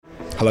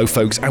Hello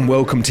folks, and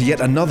welcome to yet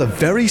another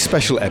very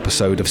special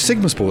episode of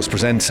Sigma Sports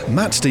presents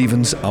Matt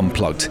Stevens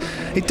Unplugged.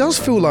 It does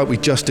feel like we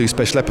just do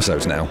special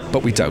episodes now,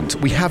 but we don't.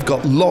 We have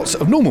got lots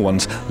of normal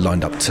ones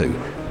lined up too.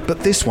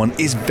 But this one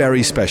is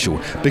very special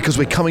because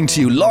we're coming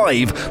to you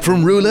live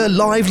from Rouleur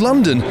Live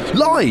London.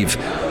 Live!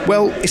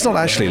 Well, it's not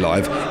actually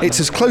live. It's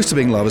as close to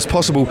being live as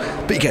possible,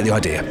 but you get the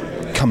idea.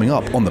 Coming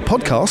up on the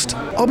podcast,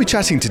 I'll be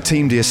chatting to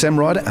Team DSM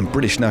rider and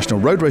British National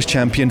Road Race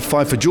champion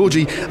Pfeiffer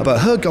Georgie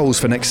about her goals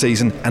for next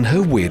season and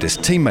her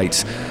weirdest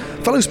teammates.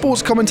 Fellow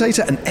sports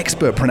commentator and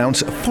expert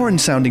pronouncer of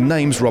foreign-sounding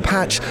names Rob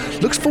Hatch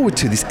looks forward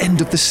to this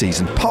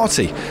end-of-the-season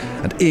party.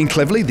 And Ian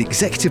Cleverley, the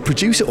executive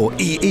producer, or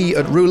EE,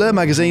 at Rouleur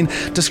magazine,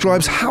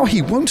 describes how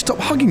he won't stop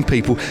hugging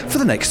people for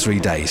the next 3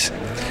 days.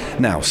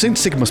 Now, since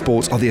Sigma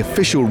Sports are the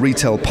official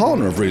retail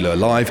partner of Rouleur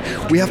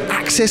Live, we have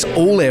access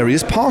all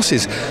areas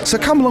passes. So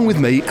come along with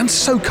me and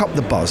soak up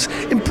the buzz,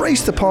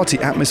 embrace the party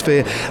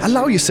atmosphere,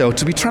 allow yourself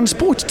to be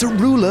transported to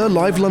Rouleur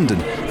Live London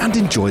and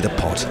enjoy the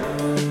pod.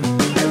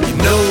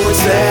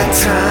 It's that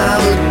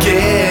time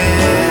again.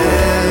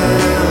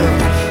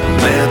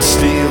 Matt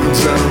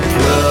Stevens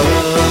Unplugged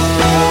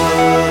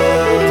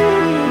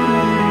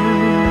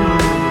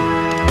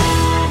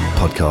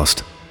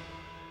podcast.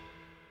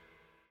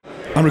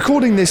 I'm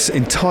recording this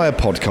entire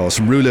podcast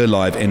from Rouleur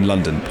Live in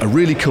London, a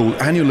really cool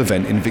annual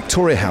event in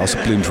Victoria House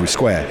at Bloomsbury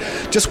Square.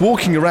 Just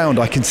walking around,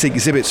 I can see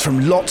exhibits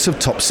from lots of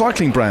top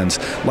cycling brands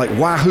like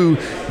Wahoo,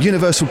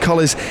 Universal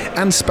Colours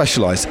and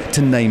Specialized,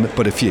 to name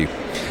but a few.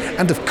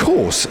 And of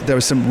course, there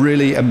are some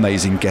really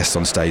amazing guests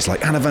on stage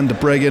like Anna van der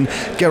Breggen,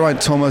 Geraint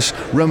Thomas,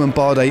 Romain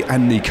Bardet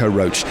and Nico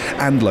Roche,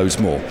 and loads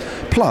more.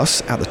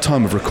 Plus, at the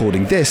time of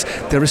recording this,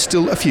 there are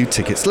still a few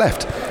tickets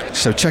left.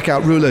 So check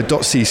out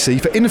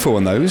rouleur.cc for info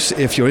on those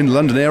if you're in the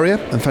London area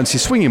and fancy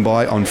swinging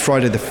by on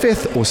Friday the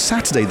 5th or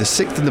Saturday the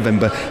 6th of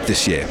November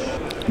this year.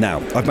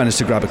 Now, I've managed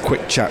to grab a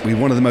quick chat with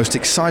one of the most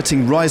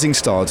exciting rising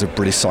stars of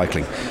British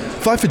cycling.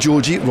 Pfeiffer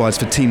Georgie rides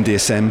for Team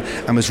DSM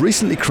and was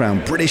recently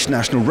crowned British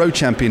National Road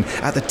Champion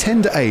at the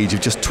tender age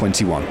of just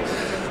 21.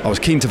 I was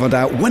keen to find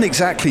out when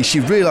exactly she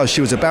realised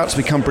she was about to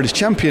become British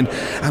Champion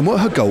and what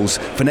her goals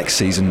for next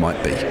season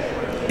might be.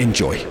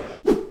 Enjoy.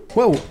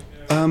 Well,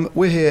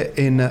 we're here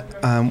in,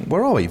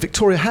 where are we?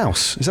 Victoria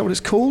House. Is that what it's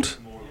called?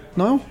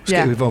 No? Let's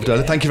get involved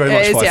earlier. Thank you very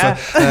much,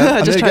 Pfeiffer.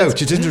 And there you go.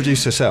 Just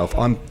introduce herself.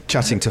 I'm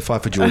chatting to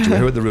Pfeiffer Georgie. We're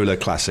here at the Rouleur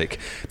Classic.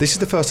 This is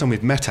the first time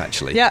we've met,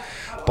 actually. Yeah.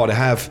 But I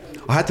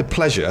had the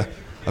pleasure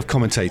of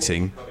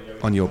commentating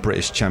on your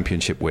British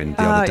Championship win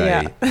the other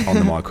day on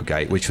the Michael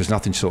Gate, which was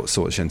nothing short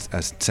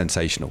as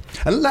sensational.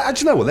 And do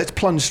you know what? Let's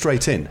plunge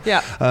straight in.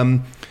 Yeah.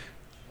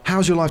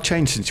 How's your life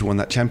changed since you won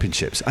that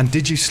championships? And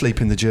did you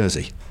sleep in the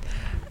jersey?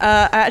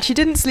 I actually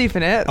didn't sleep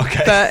in it,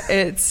 but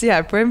it's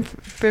been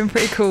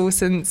pretty cool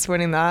since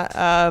winning that.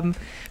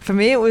 For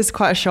me, it was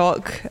quite a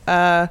shock.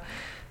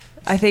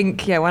 I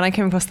think, when I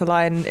came across the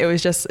line, it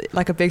was just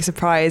like a big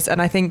surprise. And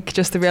I think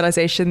just the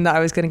realization that I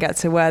was going to get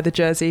to wear the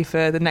jersey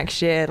for the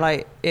next year,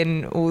 like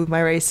in all my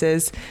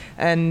races.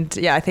 And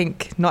I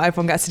think not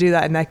everyone gets to do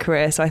that in their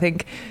career. So I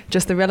think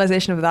just the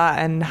realization of that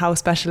and how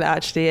special it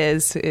actually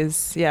is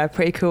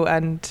pretty cool.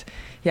 And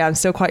I'm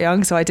still quite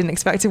young, so I didn't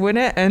expect to win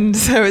it. And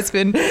so it's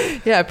been,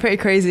 pretty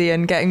crazy.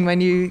 And getting my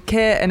new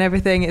kit and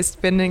everything, it's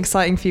been an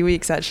exciting few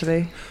weeks,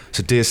 actually.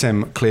 So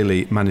DSM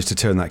clearly managed to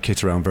turn that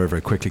kit around very,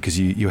 very quickly because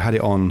you had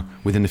it on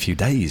within a few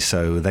days.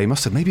 So they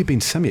must have maybe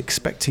been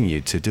semi-expecting you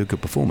to do a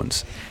good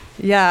performance.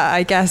 Yeah,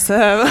 I guess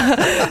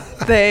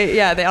they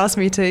asked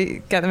me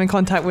to get them in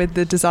contact with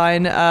the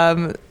design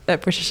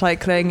at British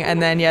Cycling,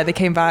 and then they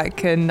came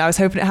back, and I was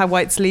hoping it had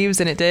white sleeves,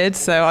 and it did,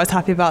 so I was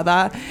happy about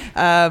that.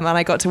 And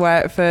I got to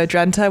wear it for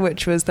Drenthe,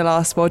 which was the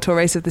last World Tour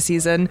race of the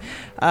season.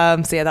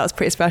 That was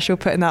pretty special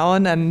putting that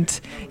on, and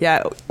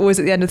always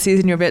at the end of the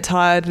season you're a bit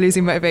tired,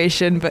 losing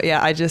motivation, but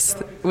I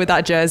just, with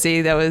that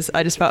jersey,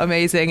 I just felt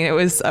amazing, and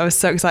I was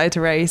so excited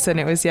to race, and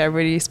it was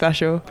really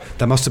special.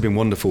 That must have been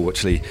wonderful,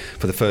 actually,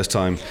 for the first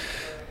time.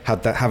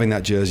 Having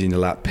that jersey in your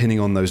lap, pinning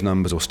on those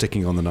numbers or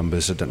sticking on the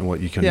numbers. I don't know what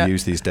you can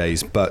use these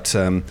days, but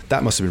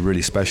that must have been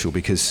really special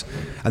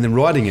and then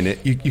riding in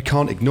it, you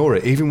can't ignore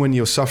it. Even when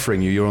you're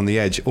suffering, you're on the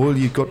edge. All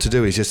you've got to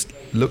do is just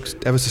look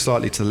ever so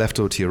slightly to the left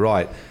or to your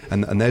right,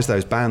 and there's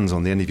those bands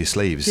on the end of your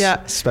sleeves.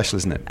 Yeah, it's special,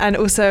 isn't it? And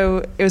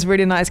also, it was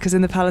really nice because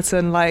in the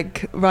peloton,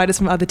 like riders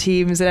from other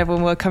teams and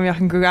everyone were coming up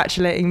and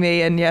congratulating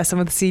me, and some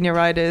of the senior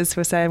riders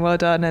were saying well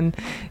done, and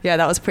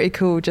that was pretty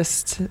cool.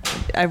 Just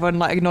everyone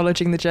like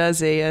acknowledging the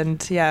jersey,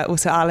 and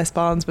also Alice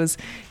Barnes was,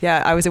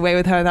 I was away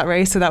with her in that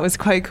race, so that was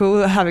quite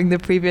cool, having the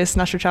previous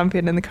national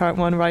champion and the current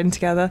one riding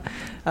together.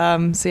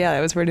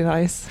 It was really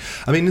nice.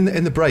 I mean,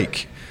 in the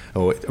break,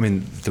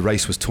 the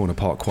race was torn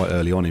apart quite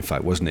early on, in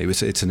fact, wasn't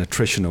it? It's an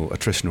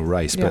attritional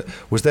race.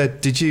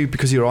 But did you,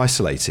 because you're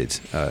isolated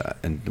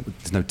and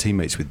there's no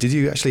teammates with, did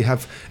you actually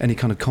have any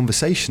kind of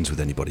conversations with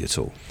anybody at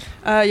all?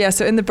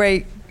 So in the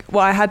break,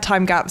 I had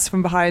time gaps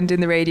from behind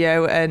in the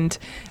radio, and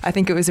I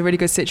think it was a really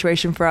good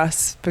situation for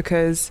us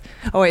because,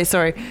 are you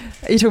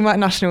talking about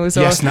nationals?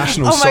 Or? Yes,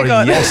 nationals, oh my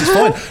God. Yes, it's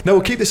fine. No,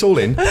 we'll keep this all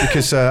in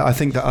because I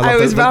think that I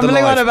was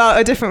rambling on about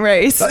a different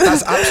race.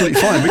 That's absolutely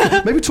fine. We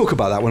could maybe talk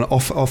about that one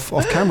off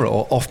camera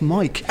or off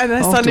mic. And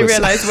then I suddenly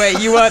realised, wait,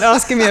 you weren't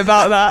asking me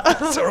about that.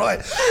 That's all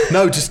right.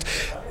 No, just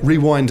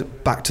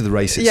rewind back to the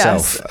race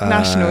itself. Yes,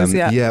 nationals,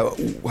 yeah. Yeah,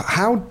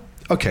 how...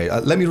 Okay,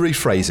 let me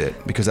rephrase it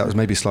because that was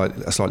maybe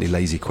a slightly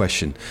lazy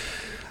question.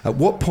 At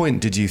what point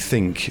did you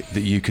think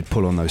that you could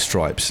pull on those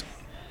stripes?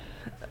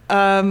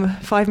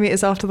 5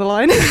 meters after the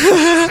line.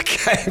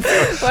 Okay.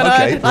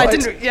 I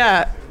didn't.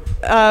 Yeah.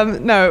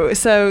 No.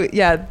 So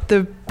yeah,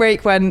 the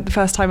break went the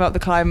first time up the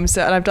climb.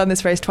 So, and I've done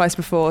this race twice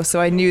before, so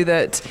I knew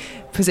that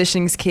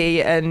positioning's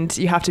key, and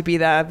you have to be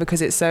there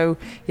because it's so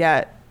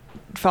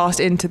fast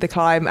into the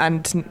climb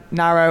and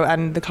narrow,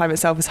 and the climb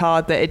itself is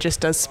hard that it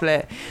just does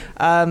split.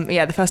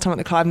 The first time at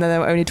the climb, then there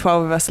were only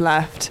 12 of us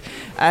left,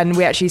 and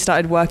we actually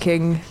started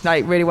working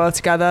like really well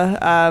together,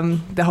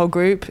 the whole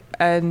group.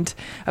 And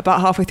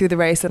about halfway through the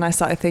race, then I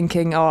started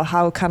thinking,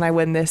 how can I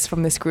win this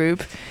from this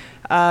group?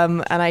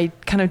 And I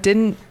kind of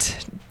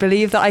didn't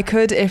believe that I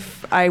could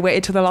if I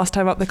waited till the last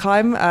time up the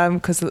climb,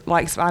 because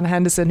like Anna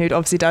Henderson, who'd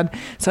obviously done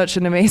such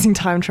an amazing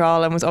time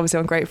trial and was obviously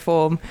on great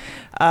form.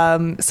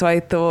 So I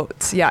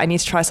thought, I need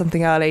to try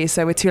something early.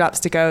 So with 2 laps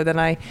to go, then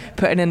I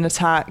put in an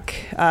attack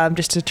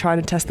just to try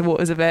and test the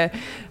waters a bit.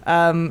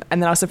 And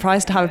then I was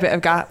surprised to have a bit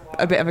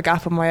of a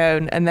gap on my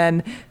own. And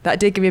then that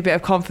did give me a bit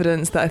of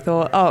confidence that I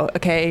thought,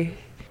 okay,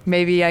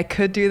 maybe I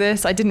could do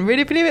this. I didn't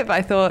really believe it, but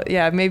I thought,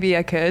 maybe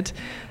I could.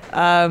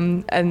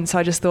 And so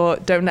I just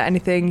thought, don't let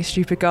anything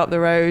stupid go up the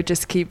road,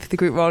 just keep the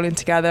group rolling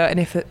together,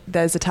 and if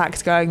there's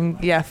attacks going,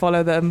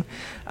 follow them.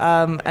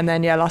 And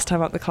then last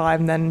time up the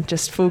climb, then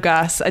just full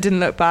gas. I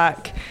didn't look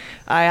back.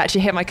 I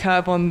actually hit my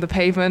curb on the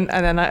pavement,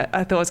 and then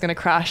I thought I was going to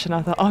crash, and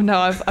I thought, oh no,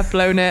 I've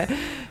blown it.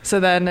 So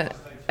then,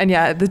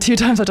 the 2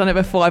 times I've done it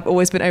before, I've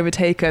always been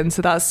overtaken,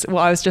 so that's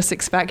what I was just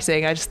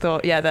expecting. I just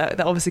thought, they're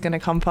obviously going to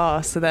come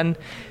past. So then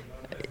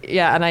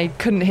and I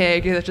couldn't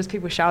hear, there were just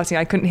people shouting.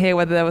 I couldn't hear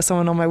whether there was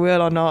someone on my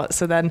wheel or not.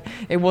 So then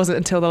it wasn't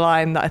until the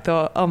line that I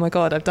thought, oh my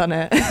God, I've done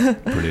it.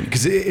 Brilliant.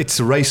 Because it's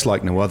a race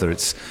like no other.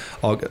 It's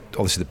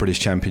obviously the British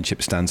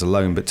Championship stands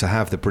alone, but to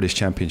have the British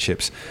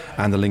Championships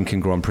and the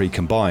Lincoln Grand Prix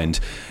combined,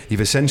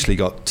 you've essentially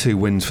got 2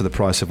 wins for the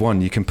price of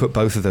one. You can put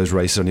both of those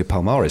races on your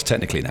palmares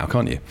technically now,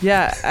 can't you?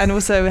 Yeah, and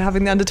also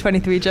having the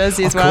under-23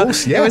 jersey as well. Of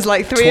course, yeah. It was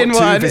like 3 in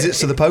 1. 2 visits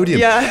to the podium.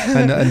 Yeah.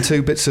 and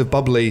 2 bits of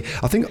bubbly.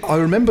 I think I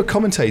remember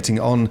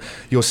commentating on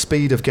your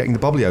speed of getting the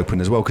bubbly open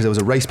as well, because there was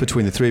a race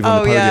between the 3 of you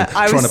on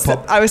the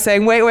podium. I was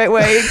saying, wait,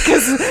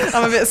 because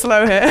I'm a bit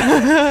slow here.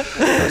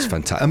 That's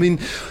fantastic. I mean,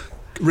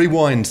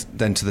 rewind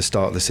then to the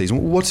start of the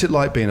season. What's it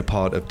like being a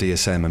part of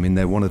DSM? I mean,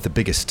 they're one of the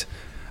biggest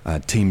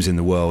teams in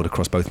the world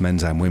across both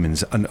men's and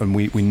women's, and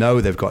we know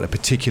they've got a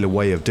particular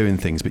way of doing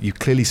things, but you've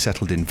clearly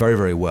settled in very,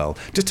 very well.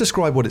 Just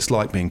describe what it's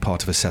like being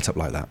part of a setup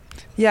like that.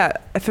 Yeah,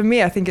 for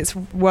me, I think it's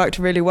worked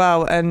really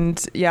well,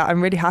 and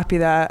I'm really happy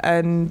there.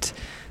 And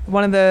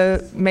one of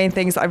the main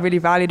things that I really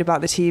valued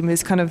about the team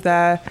is kind of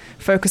their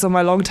focus on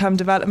my long-term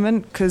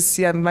development, because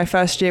my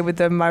first year with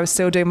them, I was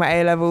still doing my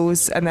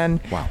A-levels, and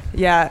then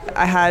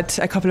I had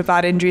a couple of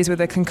bad injuries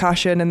with a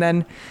concussion, and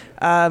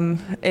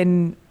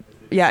then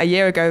a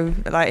year ago,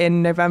 like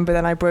in November,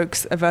 then I broke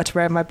a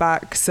vertebrae in my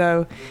back.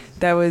 So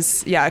there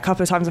was a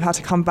couple of times I've had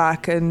to come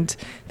back, and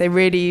they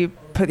really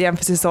put the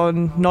emphasis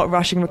on not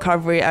rushing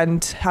recovery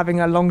and having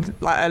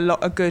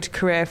a good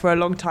career for a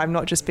long time,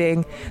 not just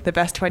being the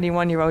best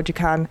 21-year-old you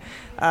can.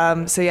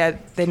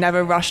 They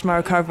never rushed my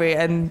recovery,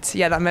 and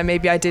that meant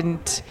maybe I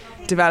didn't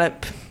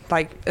develop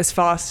like as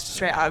fast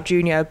straight out of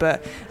junior,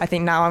 but I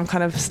think now I'm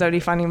kind of slowly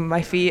finding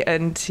my feet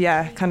and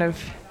kind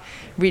of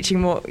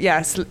reaching my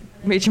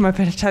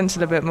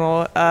potential a bit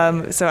more.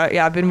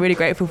 I've been really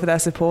grateful for their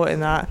support in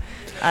that,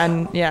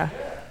 and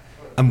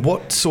And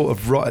what sort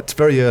of it's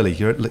very early.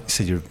 You're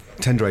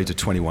tender age of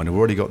 21. You've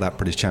already got that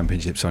British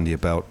Championships under your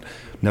belt.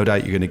 No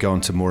doubt you're going to go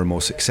on to more and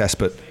more success,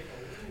 but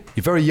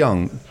you're very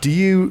young.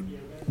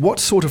 What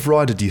sort of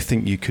rider do you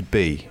think you could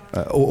be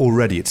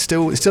already? It's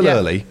still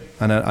early,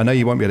 and I know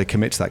you won't be able to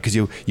commit to that because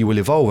you will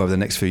evolve over the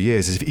next few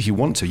years. If you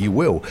want to, you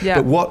will.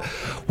 Yeah. But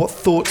what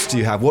thoughts do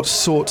you have? What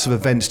sorts of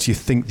events do you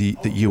think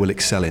that you will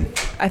excel in?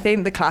 I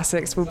think the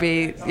classics will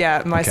be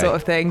my sort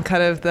of thing.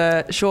 Kind of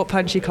the short,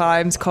 punchy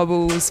climbs,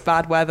 cobbles,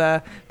 bad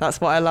weather. That's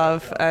what I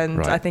love, and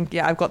right. I think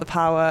I've got the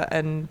power,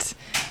 and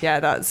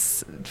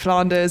that's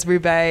Flanders,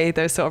 Roubaix,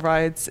 those sort of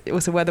rides.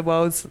 Also Weather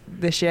Worlds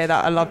this year.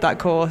 That I love that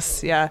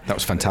course. Yeah. That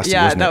was fantastic.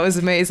 Yeah, wasn't it? That was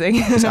amazing.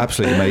 It's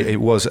absolutely amazing.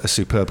 It was a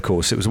superb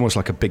course. It was almost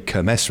like a big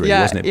kermesse, really,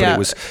 wasn't it?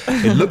 But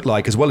it looked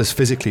like, as well as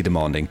physically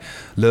demanding,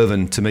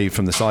 Leuven, to me,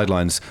 from the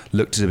sidelines,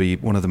 looked to be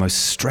one of the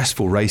most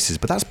stressful races.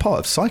 But that's part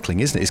of cycling,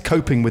 isn't it? It's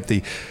coping with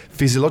the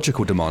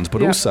physiological demands,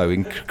 but also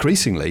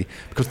increasingly,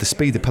 because the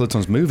speed the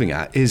peloton's moving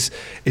at is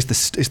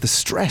the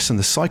stress and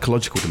the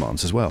psychological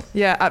demands as well.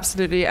 Yeah,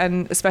 absolutely.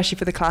 And especially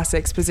for the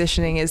classics,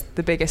 positioning is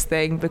the biggest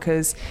thing,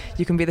 because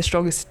you can be the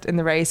strongest in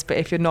the race, but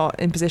if you're not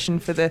in position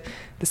for the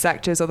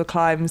sectors or the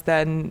climbs,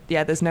 then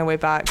there's no way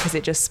back, because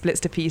it just splits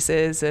to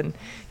pieces. And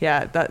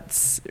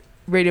that's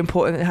really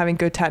important, having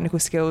good technical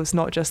skills,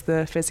 not just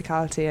the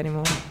physicality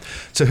anymore.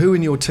 So who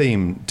in your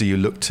team do you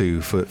look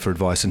to for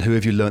advice, and who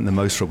have you learnt the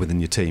most from within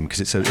your team? Because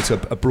it's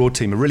a broad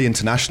team, a really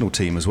international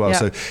team as well. Yeah.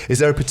 So is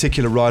there a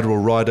particular rider or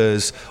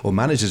riders or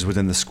managers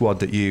within the squad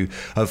that you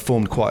have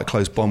formed quite a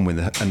close bond with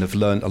and have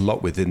learned a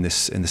lot with in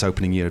this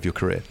opening year of your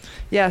career?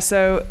 Yeah,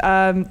 so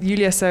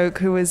Julia Soak,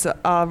 who was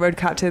our road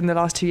captain the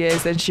last 2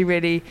 years, then she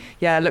really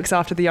looks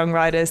after the young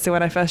riders. So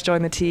when I first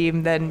joined the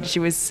team, then she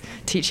was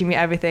teaching me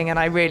everything, and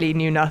I really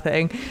knew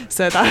nothing.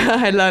 So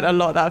that I learned a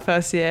lot that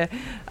first year.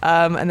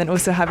 And then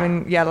also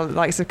having the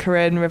likes of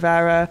Corinne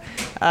Rivera,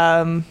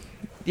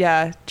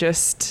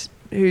 just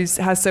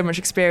has so much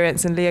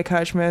experience, and Leah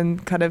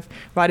Kirchman, kind of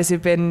riders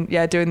who've been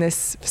doing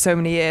this for so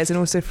many years, and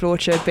also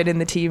Florcha, been in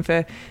the team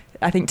for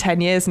I think 10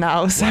 years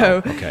now.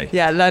 So wow,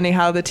 okay. Learning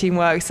how the team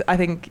works. I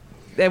think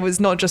there was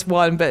not just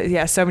one,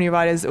 but so many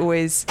riders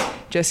always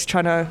just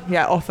trying to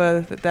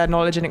offer their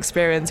knowledge and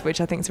experience,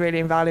 which I think is really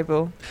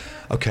invaluable.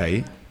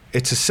 Okay,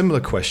 it's a similar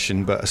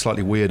question, but a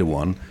slightly weirder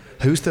one.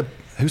 Who's the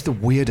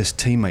weirdest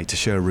teammate to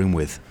share a room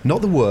with?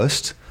 Not the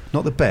worst,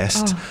 not the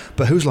best,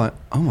 but who's like,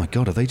 oh my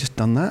God, have they just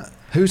done that?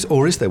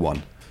 Or is there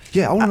one?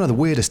 Yeah, I want to know the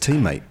weirdest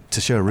teammate to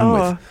share a room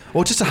with,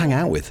 or just to hang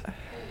out with.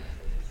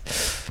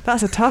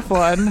 That's a tough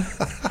one.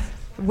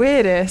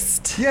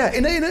 Weirdest. Yeah,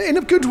 in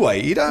a good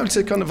way. You don't have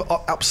to kind of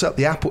upset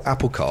the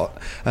apple cart.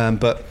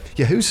 But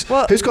who's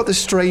got the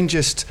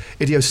strangest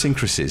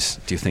idiosyncrasies,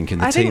 do you think, in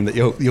the team that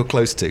you're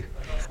close to?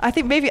 I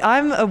think maybe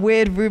I'm a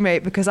weird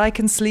roommate, because I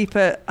can sleep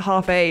at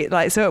 8:30.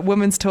 Like, so at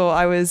Women's Tour,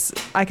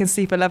 I can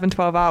sleep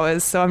 11-12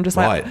 hours. So I'm just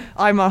like,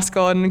 eye mask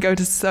on and go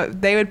to. So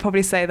they would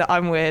probably say that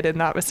I'm weird in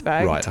that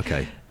respect. Right.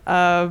 Okay.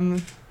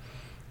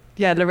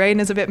 Lorraine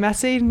is a bit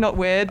messy, not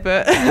weird,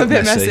 but a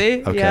bit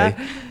messy. Okay.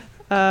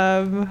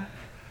 Yeah.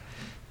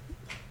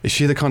 Is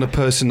she the kind of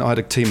person? I had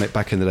a teammate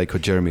back in the day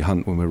called Jeremy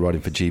Hunt when we were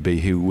riding for GB,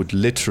 who would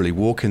literally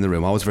walk in the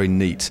room. I was very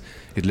neat.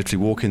 He'd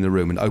literally walk in the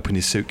room and open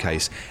his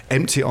suitcase,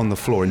 empty it on the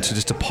floor into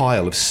just a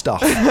pile of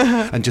stuff,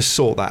 and just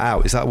sort that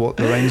out. Is that what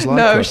Lorraine's like?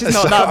 No, she's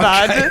not that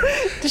bad.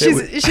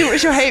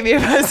 She'll hate me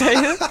if I say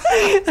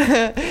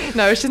this.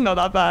 No, she's not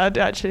that bad,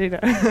 actually.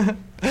 No.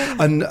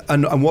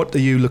 And what are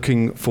you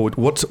looking forward?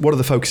 What are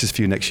the focuses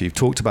for you next year? You've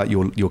talked about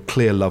your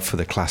clear love for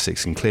the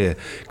classics, and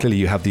clearly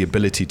you have the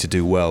ability to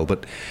do well.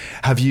 But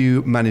have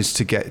you managed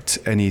to get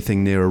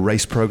anything near a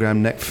race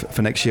program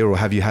for next year, or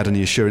have you had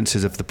any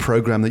assurances of the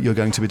program that you're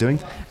going to be doing?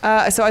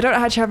 So I don't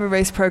actually have a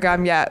race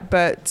program yet,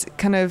 but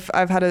kind of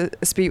I've had a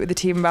speak with the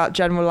team about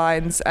general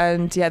lines,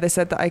 and they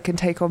said that I can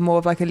take on more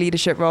of like a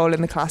leadership role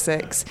in the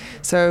classics.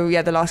 So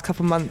the last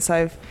couple of months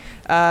I've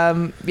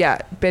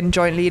been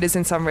joint leaders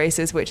in some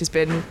races, which has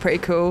been pretty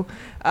cool.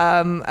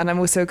 And I've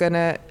also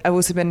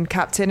been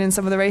captain in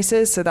some of the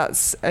races, so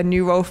that's a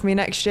new role for me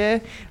next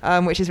year,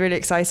 which is really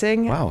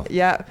exciting. Wow.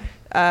 Yeah.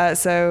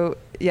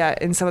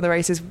 In some of the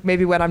races,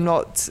 maybe when I'm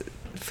not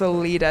full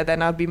leader,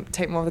 then I'll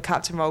take more of the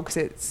captain role, because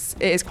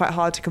it is quite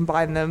hard to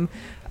combine them.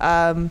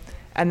 And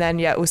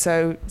then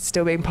also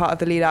still being part of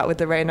the lead out with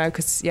the Renault,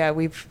 because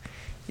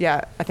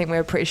I think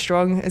we're pretty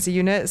strong as a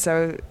unit.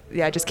 So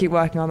just keep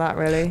working on that,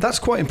 really. That's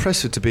quite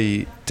impressive to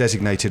be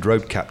designated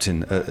road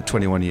captain at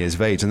 21 years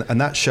of age, and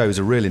that shows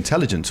a real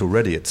intelligence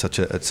already at such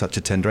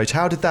a tender age.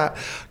 How did that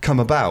come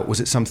about?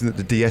 Was it something that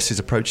the DS's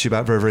approached you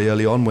about very, very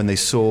early on, when they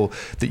saw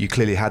that you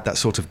clearly had that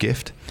sort of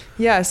gift?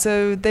 Yeah,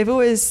 so they've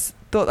always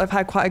thought I've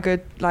had quite a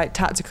good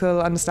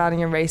tactical understanding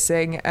in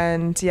racing,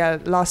 and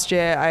last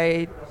year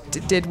I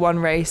did one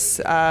race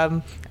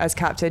as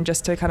captain,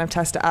 just to kind of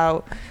test it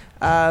out.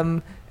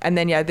 And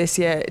then this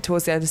year,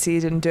 towards the end of the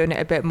season, doing it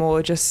a bit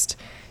more.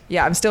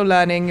 I'm still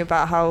learning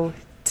about how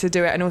to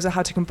do it, and also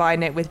how to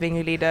combine it with being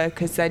a leader,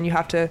 because then you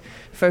have to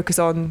focus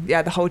on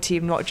the whole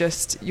team, not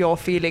just your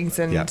feelings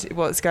and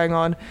what's going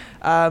on.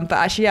 But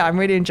actually, I'm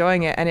really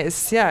enjoying it, and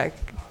it's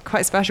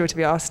quite special to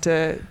be asked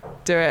to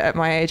do it at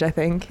my age, I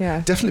think.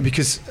 Yeah, definitely,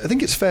 because I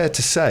think it's fair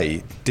to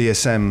say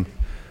DSM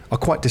are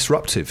quite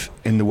disruptive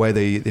in the way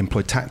they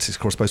employ tactics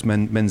across both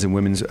men's and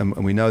women's,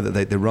 and we know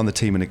that they run the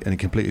team in a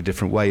completely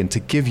different way. And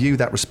to give you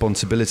that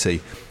responsibility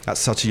at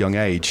such a young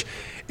age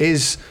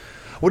is,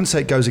 I wouldn't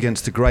say it goes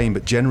against the grain,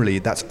 but generally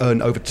that's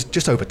earned over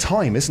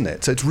time, isn't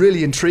it? So it's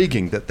really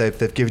intriguing that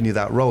they've given you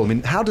that role. I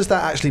mean, how does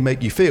that actually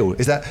make you feel?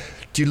 Is that,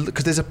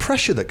 because there's a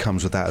pressure that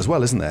comes with that as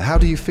well, isn't there? How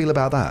do you feel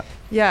about that?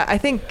 Yeah, I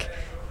think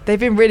they've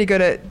been really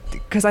good at,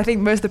 because I think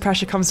most of the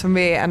pressure comes from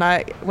me, and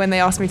when they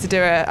asked me to do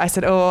it, I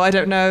said, I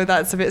don't know,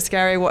 that's a bit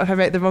scary, what if I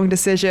make the wrong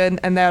decision?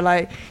 And they're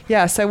like,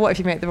 so what if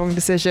you make the wrong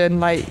decision?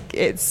 Like,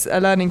 it's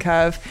a learning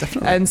curve.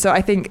 Definitely. And so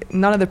I think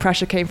none of the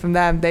pressure came from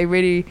them. They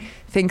really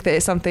think that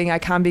it's something I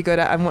can be good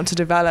at and want to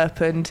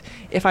develop, and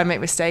if I make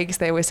mistakes,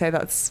 they always say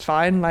that's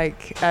fine,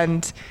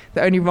 and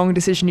the only wrong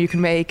decision you can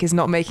make is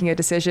not making a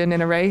decision in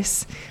a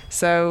race.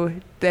 So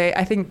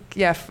I think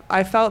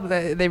I felt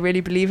that they really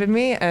believe in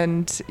me,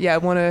 and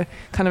want to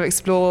kind of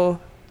explore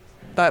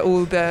like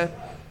all the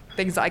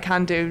things that I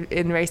can do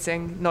in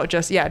racing, not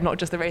just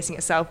the racing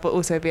itself, but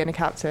also being a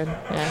captain.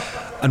 Yeah.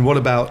 And what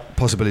about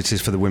possibilities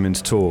for the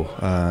women's tour,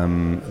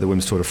 the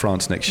women's Tour de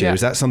France next year? Yeah.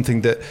 Is that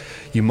something that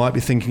you might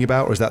be thinking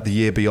about, or is that the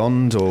year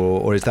beyond,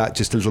 or is that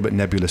just a little bit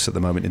nebulous at the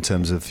moment in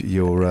terms of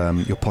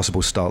your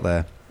possible start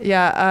there?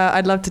 Yeah,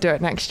 I'd love to do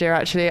it next year.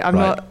 Actually,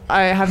 Right.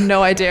 I have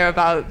no idea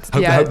about.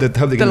 Hope they're going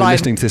to be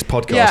listening to this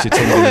podcast. Yeah. Your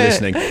team will be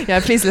listening. Yeah,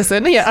 please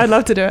listen. Yeah, I'd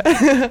love to do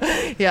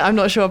it. Yeah, I'm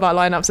not sure about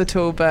lineups at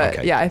all, but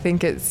Okay. yeah, I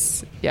think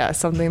it's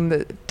something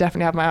that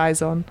definitely have my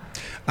eyes on.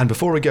 And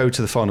before we go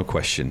to the final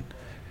question,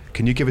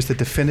 can you give us the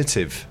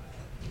definitive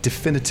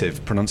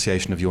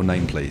pronunciation of your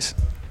name, please?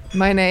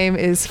 My name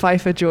is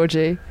Pfeiffer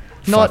Georgie,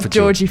 not Pfeiffer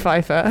Georgie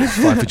Pfeiffer.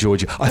 Pfeiffer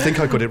Georgie. I think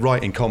I got it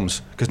right in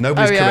comms because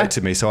nobody's Oh, yeah?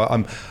 corrected me. So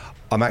I'm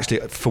actually,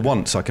 for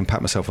once, I can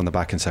pat myself on the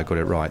back and say I got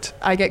it right.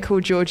 I get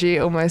called Georgie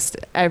almost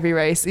every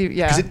race.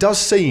 Yeah. Because it does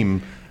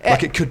seem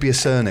like it could be a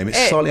surname.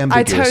 It's slightly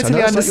ambiguous. I know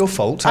it's not your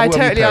fault. I How well are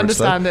your totally parents,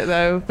 though? understand it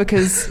though,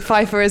 because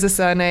Pfeiffer is a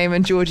surname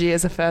and Georgie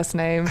is a first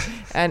name,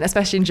 and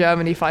especially in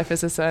Germany, Pfeiffer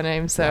is a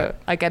surname. So Right.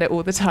 I get it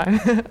all the time.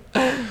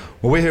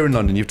 Well, we're here in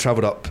London. You've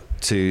travelled up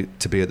to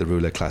be at the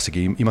Rouleur Classic.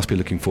 You must be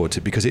looking forward to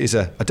it because it is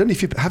I don't know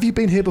if have you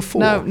been here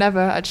before? No,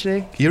 never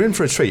actually. You're in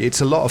for a treat. It's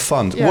a lot of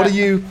fun. Yeah. What are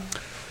you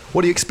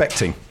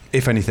expecting,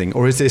 if anything?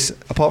 Or is this,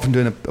 apart from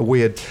doing a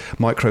weird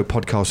micro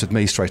podcast with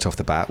me straight off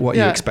the bat, what are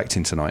you Yeah.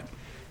 expecting tonight?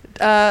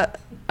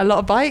 A lot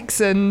of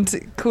bikes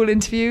and cool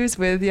interviews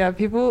with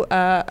people.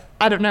 I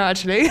don't know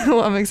actually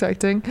what I'm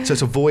expecting. So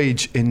it's a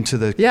voyage into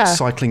the Yeah.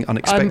 cycling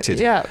unexpected.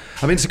 Yeah.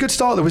 I mean, it's a good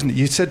start though, isn't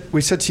it?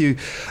 We said to you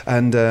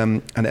and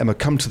Emma,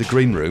 come to the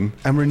green room,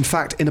 and we're in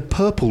fact in a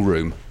purple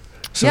room.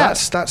 So Yeah.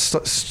 that's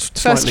slightly,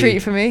 First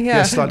treat for me.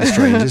 Yeah. slightly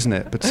strange, isn't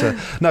it? But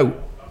no,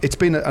 it's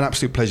been an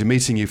absolute pleasure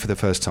meeting you for the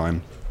first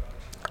time.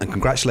 And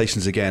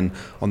congratulations again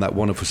on that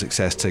wonderful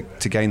success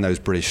to gain those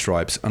British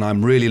stripes. And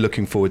I'm really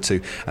looking forward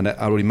to, and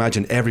I would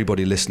imagine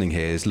everybody listening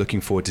here is looking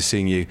forward to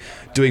seeing you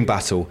doing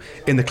battle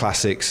in the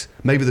Classics,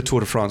 maybe the Tour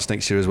de France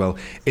next year as well,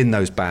 in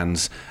those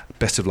bands.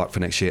 Best of luck for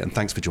next year, and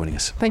thanks for joining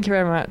us. Thank you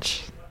very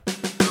much.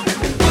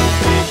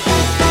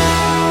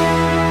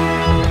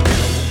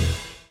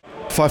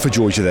 Pfeiffer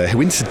Georgia there,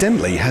 who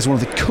incidentally has one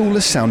of the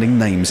coolest sounding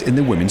names in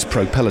the women's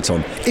pro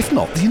peloton, if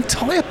not the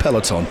entire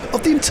peloton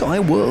of the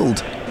entire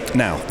world.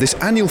 Now, this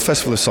annual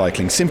festival of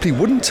cycling simply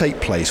wouldn't take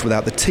place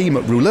without the team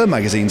at Rouleur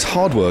Magazine's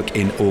hard work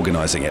in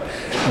organising it.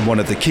 And one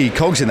of the key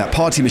cogs in that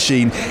party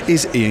machine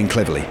is Ian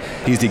Cleverly.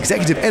 He's the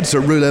executive editor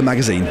at Rouleur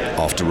Magazine,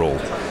 after all.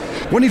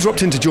 When he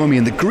dropped in to join me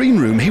in the green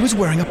room, he was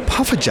wearing a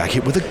puffer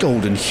jacket with a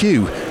golden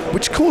hue,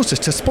 which caused us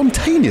to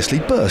spontaneously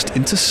burst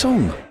into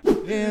song.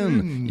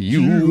 And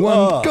you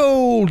want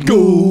gold,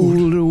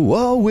 gold,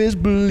 always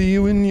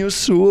believe in your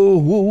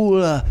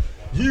soul.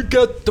 You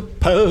got the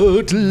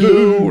power to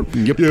load.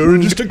 You're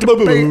indestructible.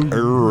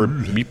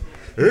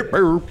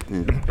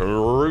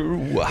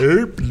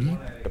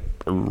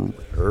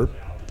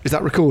 Is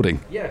that recording?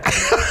 Yeah.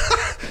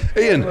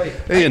 Ian.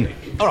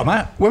 All right,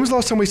 Matt. When was the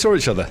last time we saw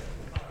each other?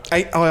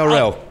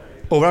 IRL.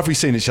 Or have we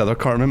seen each other? I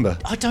can't remember.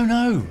 I don't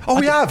know. Oh,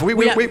 we have. We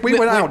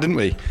went out, didn't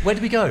we? Where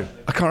did we go?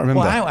 I can't remember.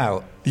 What,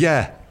 out?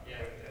 Yeah.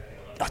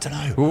 I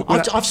don't know.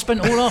 I've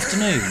spent all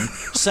afternoon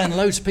saying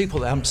loads of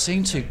people that I haven't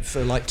seen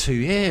for like 2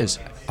 years.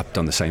 I've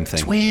done the same thing.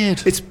 It's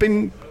weird. It's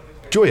been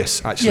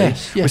joyous, actually.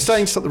 Yes. We're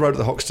staying up the road at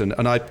the Hoxton,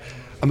 and I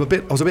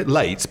was a bit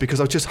late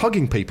because I was just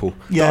hugging people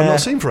that I've not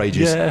seen for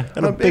ages. Yeah,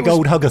 and a it big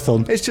old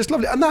huggathon. It's just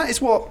lovely. And that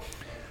is what...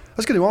 I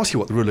was going to ask you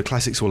what the Rouleur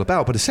Classic's all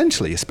about, but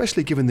essentially,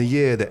 especially given the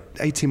year that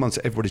 18 months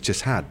that everybody's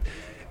just had,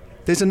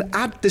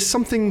 there's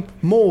something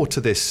more to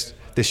this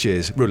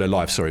year's Rouleur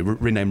Live,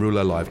 renamed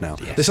Rouleur Live now.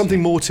 Yes, there's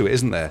something more to it,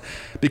 isn't there?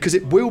 Because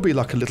it will be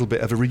like a little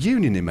bit of a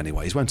reunion in many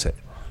ways, won't it?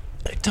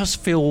 It does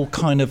feel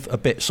kind of a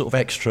bit sort of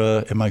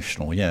extra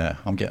emotional. Yeah,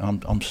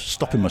 I'm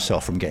stopping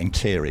myself from getting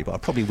teary, but I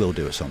probably will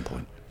do at some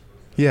point.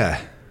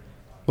 Yeah.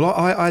 Well,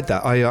 I had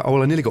that. I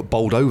nearly got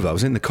bowled over. I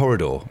was in the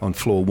corridor on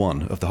floor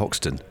 1 of the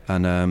Hoxton,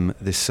 and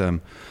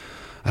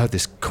I heard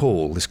this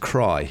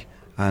cry,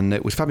 and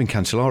it was Fabian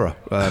Cancellara,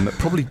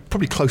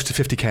 probably close to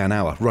 50k an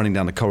hour, running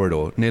down the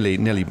corridor. Nearly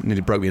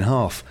broke me in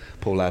half.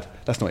 Poor lad.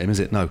 That's not him, is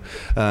it? No.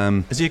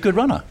 Is he a good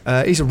runner?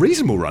 He's a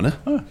reasonable runner.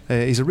 Oh.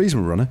 He's a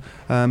reasonable runner,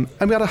 and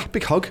we had a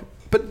big hug.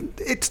 But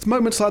it's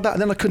moments like that,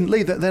 and then I couldn't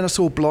leave. Then I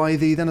saw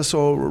Blythe, then I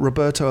saw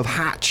Roberto of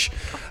Hatch,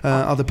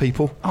 other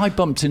people. I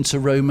bumped into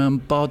Romain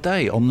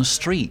Bardet on the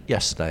street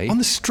yesterday. On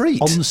the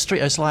street? On the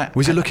street. I was like,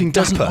 Was he looking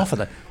doesn't dapper? offer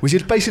that. Was he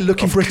basically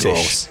looking Of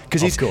British?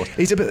 course, of course.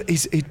 He's a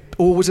bit.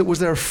 Or was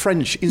there a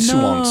French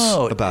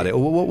insolence about it?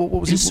 Or what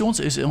was it? Insouciance?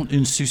 Is it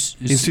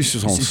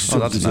Insouciance.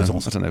 I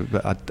don't know.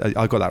 But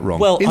I got that wrong.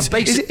 Well, is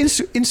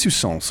it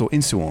insouciance or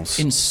insouance?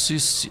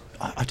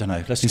 I don't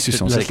know. Let's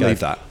Insouciance. Let's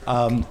leave that.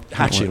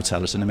 Hatchie will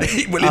tell us in a minute.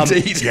 He will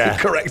indeed. Yeah.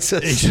 Correct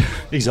us.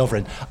 He's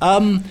offering.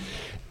 So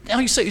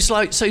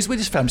he's with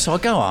his family. So I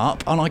go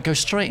up and I go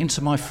straight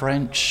into my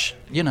French,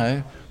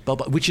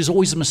 which is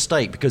always a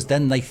mistake because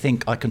then they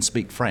think I can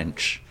speak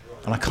French.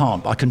 And I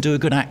can't. I can do a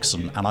good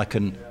accent and I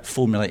can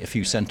formulate a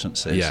few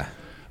sentences. Yeah.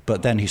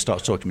 But then he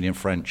starts talking to me in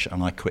French,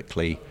 and I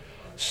quickly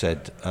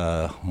said,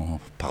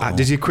 pardon.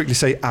 Did you quickly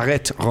say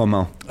arrête,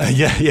 Romain?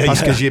 Yeah.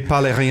 Parce que j'y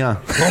parle rien.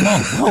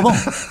 Romain.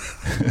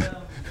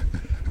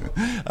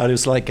 And it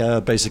was like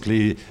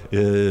basically,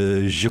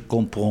 je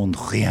comprends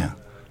rien.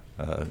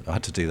 I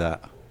had to do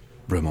that.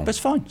 Romain. But it's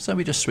fine. So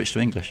we just switched to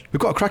English. We've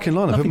got a cracking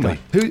lineup, haven't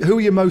we? Who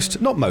are your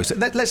most? Not most.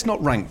 Let's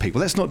not rank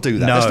people. Let's not do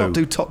that. No. Let's not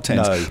do top 10s.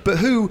 No. But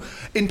who,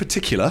 in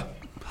particular,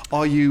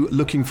 are you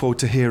looking forward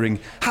to hearing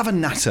have a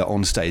natter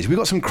on stage? We've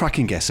got some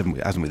cracking guests,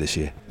 haven't we, this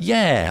year?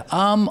 Yeah.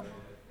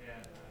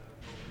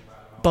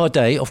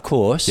 Bardet, of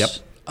course. Yep.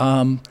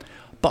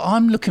 But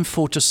I'm looking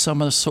forward to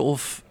some of the sort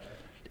of,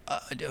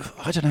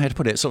 I don't know how to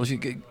put it, sort of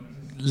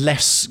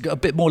a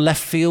bit more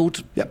left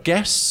field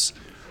guests.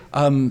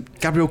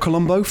 Gabriel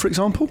Colombo, for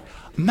example?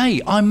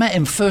 Mate, I met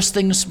him first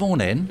thing this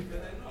morning,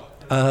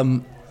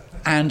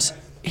 and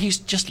he's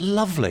just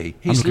lovely.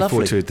 He's looking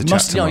lovely. forward to the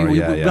chat tomorrow,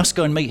 we must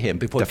go and meet him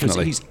because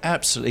Definitely. he's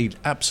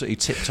absolutely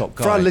tip-top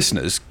guy. For our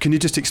listeners, can you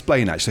just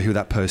explain actually who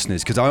that person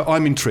is? Because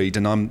I'm intrigued,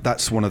 and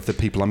that's one of the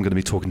people I'm going to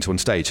be talking to on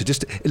stage. So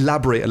just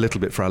elaborate a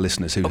little bit for our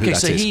listeners who that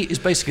is. Okay, so he is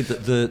basically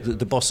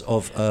the boss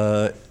of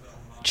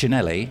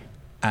Cinelli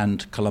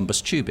and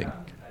Columbus Tubing,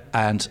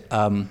 and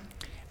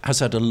has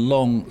had a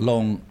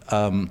long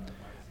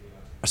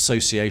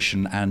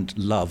association and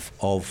love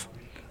of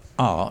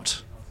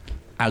art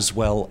as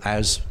well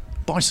as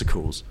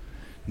bicycles.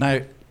 Now,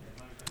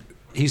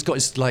 he's got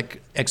his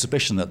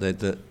exhibition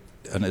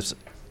and it's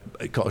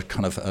got a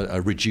kind of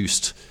a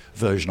reduced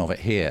version of it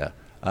here.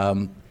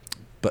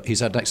 But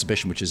he's had an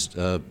exhibition which is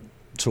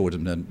toured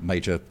in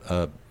major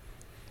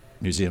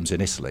museums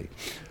in Italy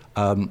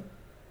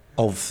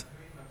of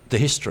the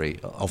history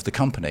of the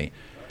company.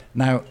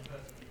 Now,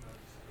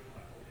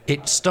 it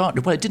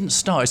didn't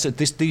start. I said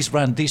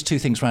these two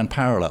things ran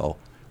parallel,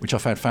 which I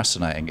found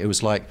fascinating. It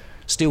was like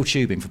steel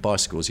tubing for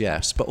bicycles,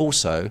 yes, but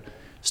also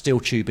steel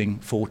tubing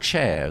for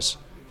chairs.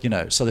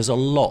 So there's a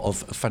lot of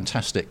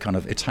fantastic kind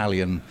of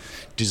Italian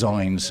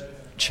designed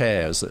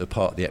chairs that are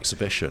part of the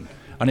exhibition.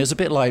 And it was a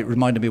bit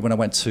reminded me when I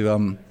went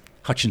to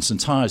Hutchinson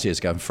Tyres years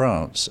ago in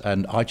France,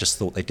 and I just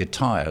thought they did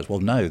tyres. Well,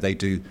 no, they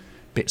do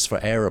bits for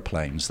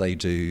aeroplanes. They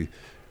do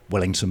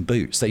Wellington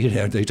boots. They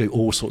do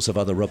all sorts of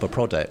other rubber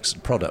products,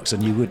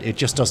 and it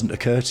just doesn't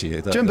occur to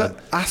you that. Do you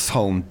remember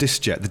Astholm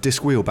Discjet, the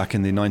disc wheel back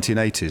in the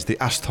 1980s? The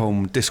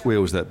Astholm disc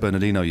wheels that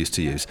Bernardino used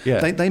to use.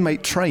 Yeah. They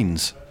make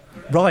trains.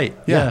 Right.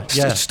 Yeah.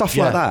 Stuff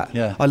like that.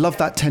 Yeah. I love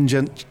that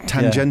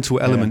tangential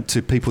element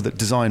to people that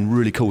design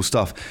really cool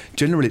stuff.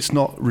 Generally, it's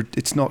not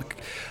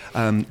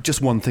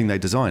just one thing they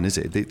design, is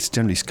it? It's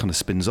generally kind of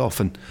spins off.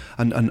 And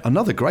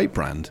another great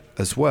brand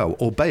as well,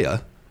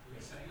 Orbea.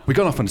 We've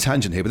gone off on a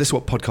tangent here, but this is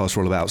what podcasts are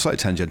all about. Slightly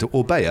tangential.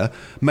 Orbea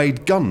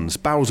made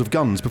barrels of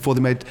guns before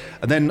they made,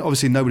 and then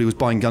obviously nobody was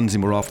buying guns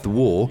anymore after the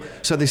war.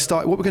 So they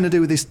started, what we're going to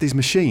do with these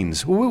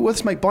machines? Well,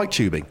 let's make bike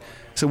tubing.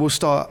 So we'll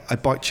start a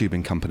bike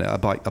tubing company, a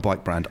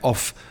bike brand,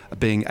 off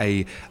being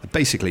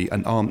basically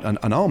an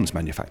arms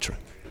manufacturer.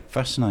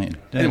 Fascinating.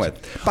 Anyway,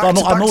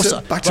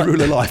 back to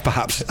Ruler Live,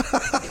 perhaps.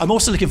 I'm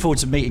also looking forward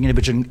to meeting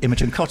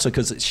Imogen Cotter,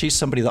 because she's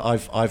somebody that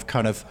I've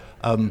kind of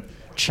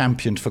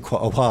championed for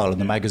quite a while, and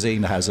the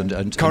magazine has,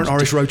 and current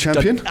Irish road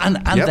champion, and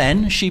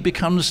then she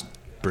becomes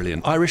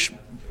brilliant Irish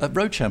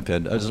road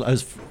champion,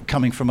 as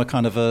coming from a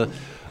kind of a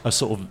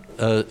sort of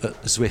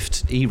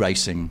Zwift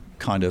e-racing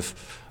kind of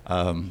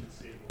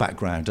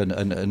background,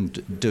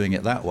 and doing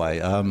it that way.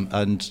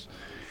 And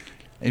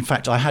in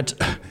fact, I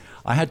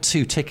had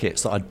 2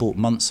 tickets that I'd bought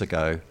months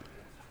ago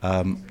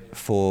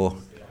for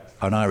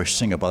an Irish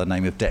singer by the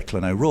name of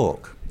Declan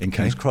O'Rourke in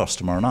King's Cross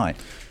tomorrow night.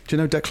 Do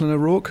you know Declan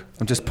O'Rourke?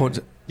 I'm just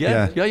pointing.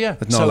 Yeah.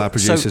 Not our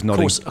producers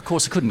nodding. Of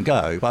course, I couldn't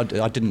go, but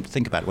I didn't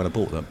think about it when I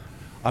bought them.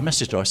 I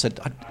messaged her. I said,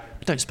 I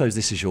don't suppose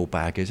this is your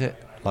bag, is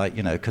it?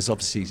 Because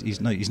obviously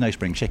he's no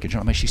spring chicken. Do you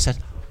know what I mean? She said,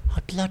 I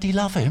bloody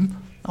love him.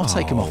 I'll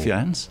take him off your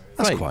hands.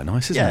 That's Great. quite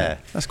nice, isn't it?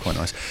 That's quite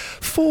nice.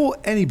 For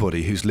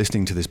anybody who's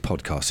listening to this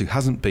podcast who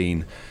hasn't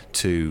been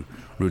to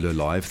Ruler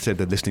Live, said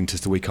they're listening to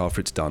us the week after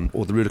it's done,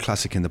 or the Ruler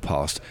Classic in the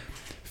past,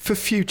 for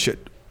future,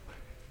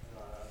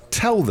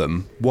 tell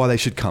them why they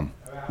should come.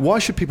 Why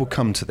should people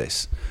come to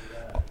this?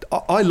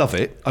 I love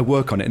it. I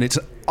work on it, and it's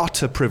an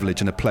utter privilege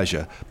and a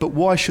pleasure. But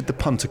why should the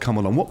punter come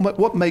along?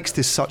 What makes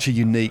this such a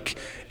unique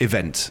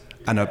event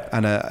and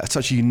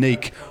such a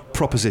unique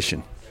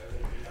proposition?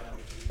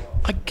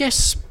 I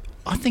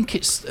think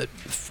it's,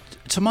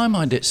 to my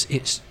mind,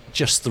 it's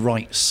just the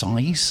right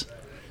size.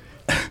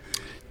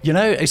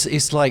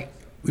 It's like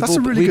that's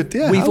a really good.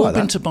 Yeah, we've all like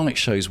been that. to bike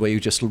shows where you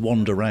just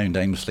wander around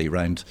aimlessly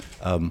around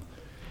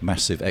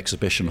massive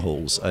exhibition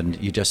halls, and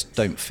you just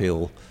don't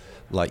feel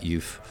like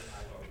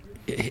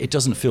it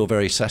doesn't feel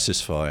very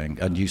satisfying,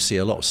 and you see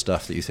a lot of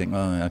stuff that you think,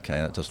 oh,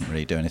 okay, that doesn't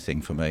really do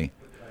anything for me.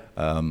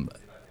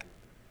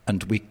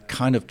 And we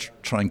kind of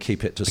try and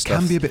keep it to stuff. They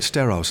can be a bit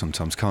sterile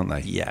sometimes, can't they?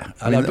 Yeah.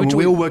 I mean,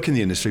 we all work in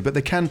the industry, but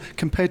they can,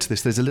 compared to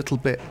this, there's a little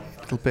bit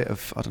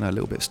of, I don't know, a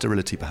little bit of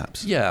sterility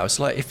perhaps. Yeah, it's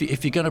like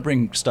if you're going to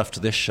bring stuff to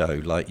this show,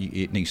 like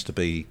it needs to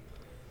be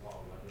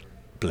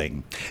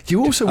bling.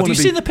 You also Have want you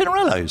to be... seen the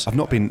Pinarellos? I've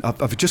not been...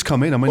 I've just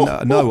come in. I mean,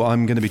 no,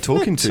 I'm going to be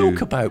talking to...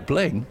 Talk about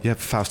bling. Yeah,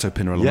 Fausto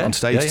Pinarello on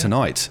stage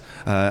tonight.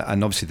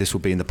 And obviously this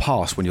will be in the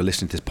past when you're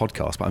listening to this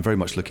podcast, but I'm very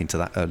much looking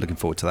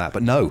forward to that.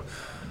 But no,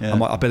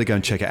 I better go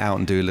and check it out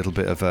and do a little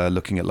bit of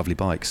looking at lovely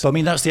bikes. So, I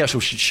mean, that's the actual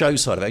show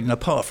side of it. And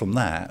apart from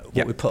that,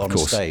 what we put on the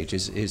stage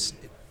is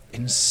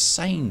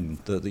insane.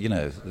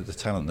 The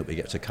talent that we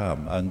get to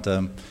come, and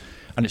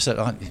it's.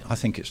 I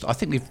think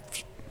we've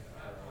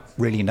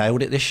really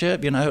nailed it this year.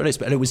 And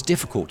it was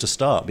difficult to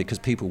start because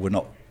people were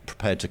not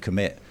prepared to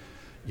commit.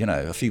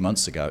 A few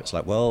months ago, it's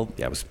like, well,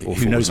 it was awful,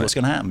 who knows what's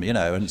going to happen?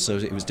 And so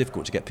it was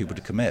difficult to get people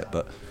to commit.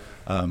 But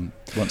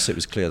once it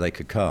was clear they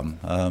could come,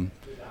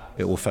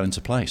 it all fell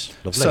into place.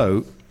 Lovely.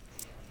 So,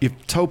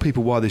 you've told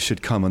people why they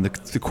should come, and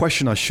the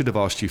question I should have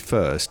asked you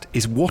first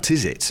is, what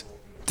is it?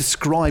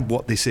 Describe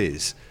what this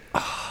is.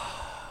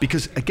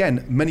 Because,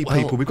 again, many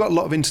people... We've got a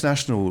lot of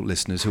international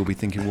listeners who will be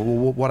thinking,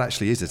 well, what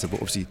actually is this? I've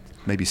obviously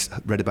maybe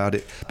read about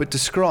it. But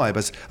describe,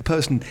 as a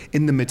person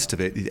in the midst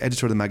of it, the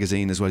editor of the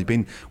magazine as well, you've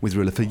been with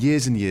Ruler for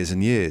years and years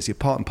and years. You're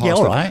part and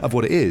parcel of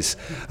what it is.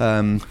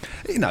 So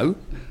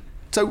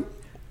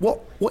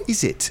what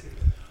is it?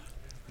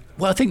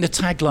 Well, I think the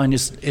tagline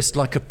is, it's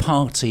like a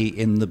party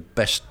in the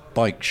best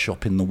bike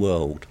shop in the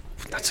world.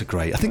 That's a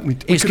great. I think we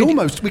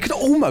could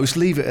almost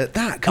leave it at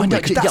that. Can't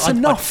we? That's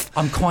enough.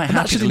 I'm quite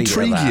happy to leave it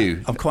at that.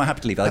 You. I'm quite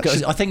happy to leave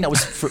it. I think that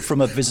was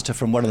from a visitor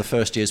from one of the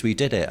first years we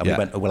did it, and we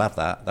went, "We'll have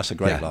that." That's a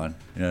great line.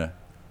 Yeah,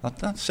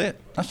 that's it.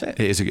 That's it.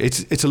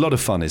 It's a lot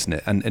of fun, isn't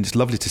it? And it's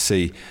lovely to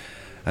see.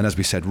 And as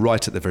we said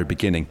right at the very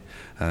beginning,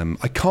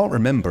 I can't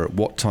remember at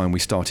what time we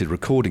started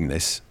recording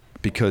this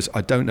because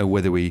I don't know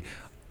whether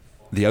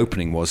the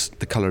opening was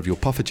the colour of your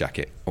puffer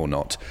jacket or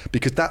not,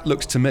 because that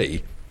looks to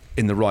me,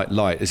 in the right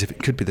light, as if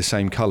it could be the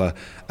same colour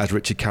as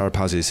Richard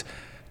Carapaz's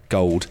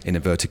gold, in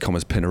inverted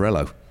commas,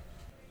 Pinarello.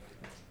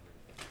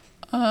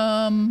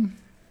 I'd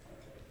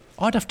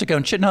have to go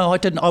and check. No, I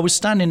didn't. I was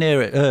standing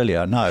near it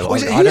earlier. No,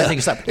 I don't think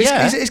it's that.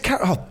 Yeah.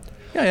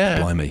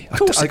 Blimey.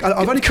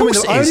 I've only come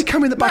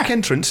in the back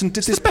entrance and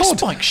did this pod. It's the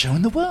best bike show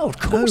in the world.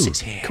 Of course it's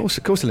here.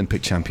 Of course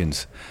Olympic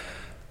champions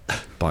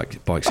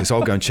bikes. So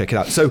I'll go and check it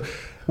out. So...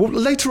 Well,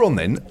 later on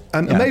then,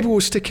 maybe we'll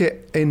stick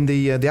it in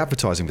the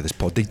advertising for this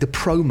pod, the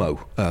promo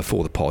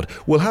for the pod.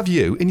 We'll have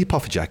you in your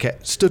puffer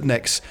jacket, stood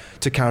next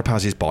to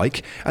Carapaz's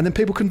bike, and then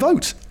people can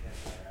vote.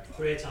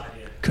 Great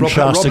idea. Rob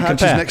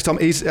Hatch is next time.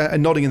 He's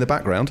nodding in the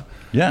background.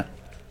 Yeah.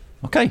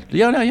 Okay.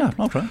 Yeah.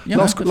 Okay. Yeah,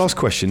 last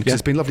question, because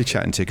it's been lovely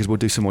chatting to you, because we'll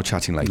do some more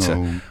chatting later.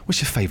 No.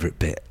 What's your favourite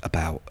bit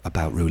about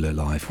Ruler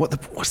Live?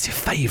 What's your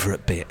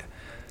favourite bit?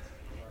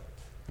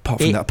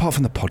 Apart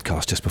from the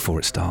podcast just before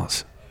it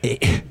starts.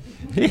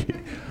 Do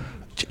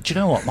you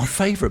know what? My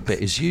favourite bit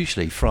is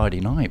usually Friday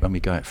night when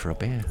we go out for a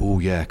beer. Oh,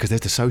 yeah, because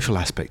there's the social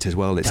aspect as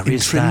well. It's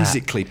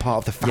intrinsically part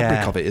of the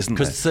fabric of it, isn't it?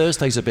 Because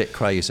Thursday's a bit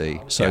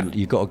crazy, so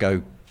you've got to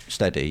go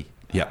steady.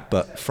 Yeah.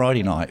 But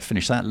Friday night,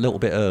 finish that a little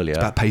bit earlier. It's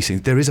about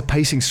pacing. There is a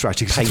pacing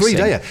strategy. It's a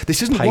 3-dayer.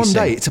 This isn't one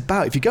day. It's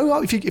about, if you go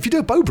out, if you do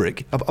a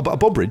Bobridge, a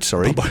Bobridge.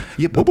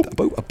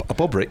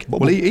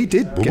 Well, he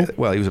did. He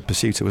was a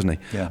pursuiter, wasn't he?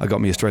 Yeah. I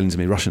got me Australians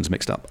and me Russians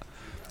mixed up.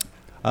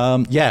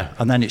 And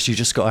then you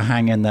just got to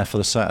hang in there for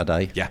the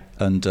Saturday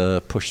and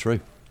push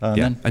through.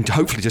 And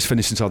hopefully just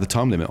finish inside the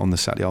time limit on the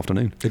Saturday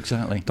afternoon.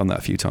 Exactly. Done that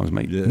a few times,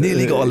 mate. Yeah.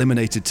 Nearly got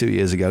eliminated 2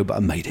 years ago, but I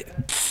made it.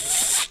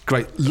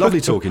 Great.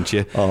 Lovely talking to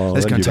you.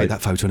 Let's go and take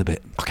that photo in a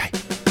bit. Okay.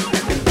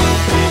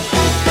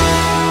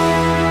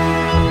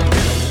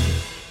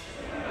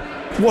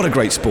 What a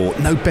great sport.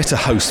 No better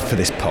host for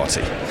this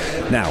party.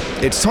 Now,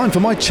 it's time for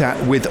my chat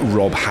with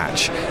Rob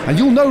Hatch. And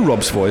you'll know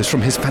Rob's voice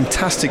from his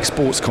fantastic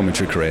sports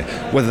commentary career,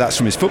 whether that's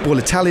from his Football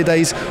Italia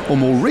days or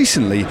more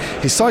recently,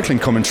 his cycling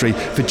commentary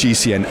for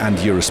GCN and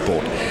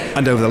Eurosport.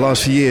 And over the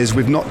last few years,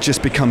 we've not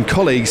just become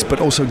colleagues, but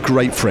also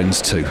great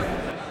friends too.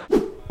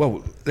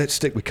 Well, let's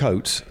stick with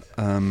coats.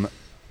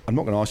 I'm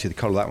not going to ask you the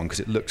colour of that one because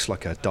it looks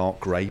like a dark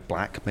grey,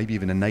 black, maybe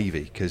even a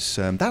navy, because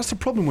that's the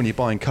problem when you're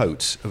buying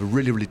coats of a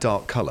really, really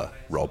dark colour,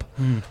 Rob.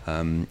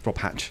 Rob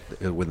Hatch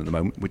with at the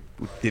moment with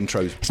the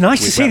intros. It's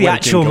nice to see the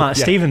actual Matt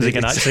Stevens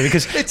again, actually,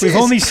 because we've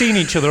only seen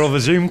each other over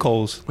Zoom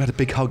calls. We had a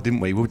big hug, didn't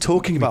we? We were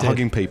talking about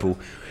hugging people.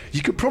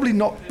 You could probably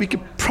we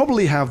could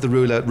probably have the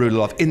Ruler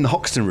Live in the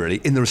Hoxton,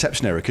 really, in the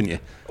reception area, couldn't you?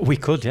 We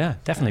could, yeah,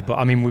 definitely. But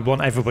I mean, we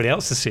want everybody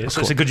else to see it,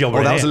 so it's a good job.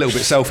 That was a little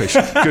bit selfish.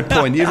 Good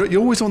point. You're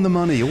always on the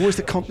money. You're always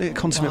the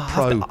consummate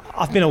pro.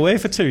 I've been away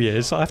for 2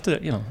 years, so I have to,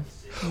 be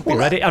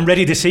ready. I'm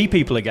ready to see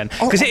people again,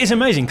 because it is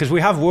amazing. Because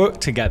we have worked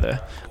together.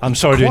 I'm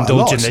sorry to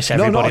indulge in this,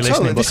 everybody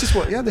listening.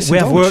 We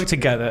have worked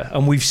together,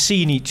 and we've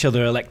seen each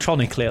other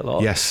electronically a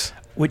lot. Yes.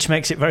 Which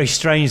makes it very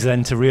strange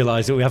then to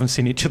realise that we haven't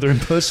seen each other in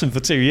person for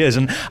 2 years,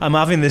 and I'm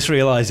having this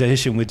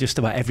realisation with just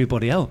about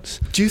everybody else.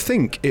 Do you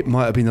think it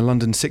might have been the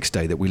London 6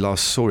 Day that we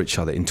last saw each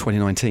other in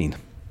 2019?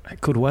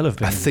 It could well have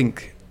been. I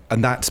think,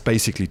 and that's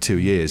basically 2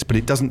 years, but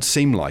it doesn't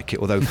seem like it,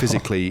 although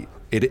physically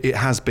it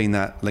has been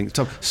that length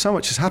of time. So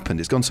much has happened,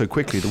 it's gone so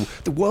quickly,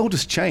 the world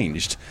has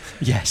changed.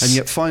 Yes. And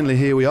yet finally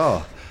here we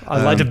are.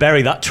 I'd like to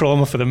bury that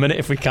trauma for the minute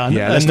if we can.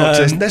 Yeah,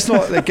 let's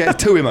not get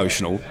too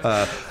emotional.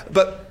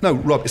 But no,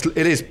 Rob,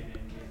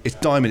 it's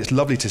diamond. It's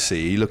lovely to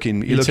see. You're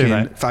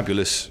looking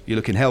fabulous. You're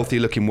looking healthy.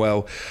 You're looking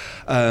well.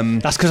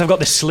 That's because I've got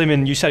this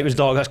slimming. You said it was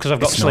dark. That's because I've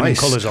got slimming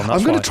colours on.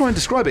 I'm going to try and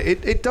describe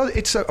it. It does.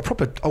 It's a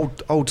proper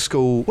old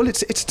school. Well,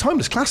 it's a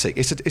timeless classic.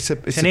 It's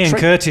an Ian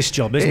Curtis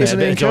job, isn't it? It's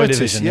an Ian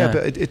Curtis. Yeah,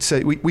 but it's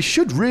we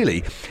should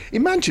really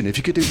imagine if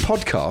you could do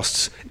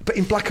podcasts, but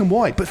in black and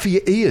white, but for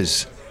your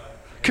ears.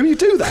 Can you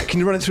do that? Can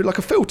you run it through like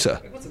a filter?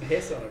 Put some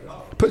hiss on it.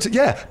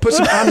 Put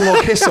some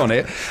analog hiss on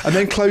it, and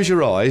then close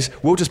your eyes.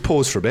 We'll just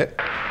pause for a bit.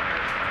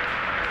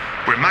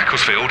 We're in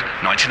Macclesfield,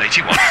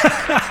 1981.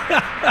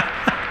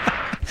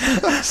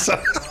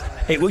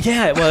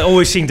 It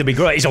always seemed to be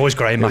great. It's always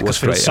great in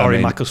Macclesfield.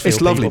 Macclesfield. It's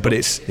lovely, but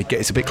it's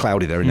a bit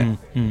cloudy there, isn't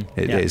it?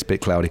 It is a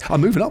bit cloudy.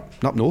 I'm moving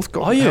up north.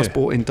 Got a house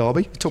bought in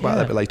Derby. We'll talk about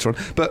that a bit later on.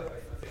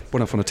 But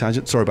went off on a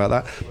tangent. Sorry about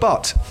that.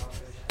 But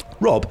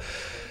Rob,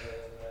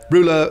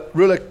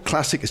 Ruler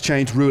Classic has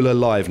changed. Ruler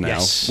Live now.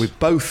 Yes. We've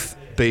both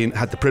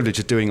had the privilege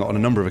of doing it on a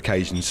number of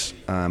occasions,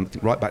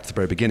 right back to the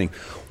very beginning.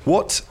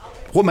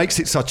 What makes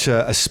it such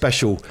a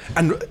special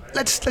and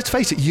let's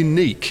face it,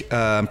 unique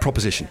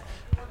proposition?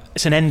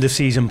 It's an end of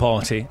season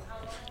party.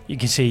 You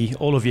can see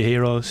all of your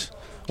heroes.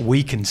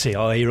 We can see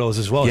our heroes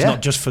as well. It's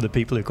not just for the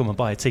people who come and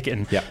buy a ticket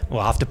and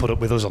have to put up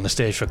with us on the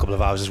stage for a couple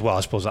of hours as well.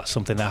 I suppose that's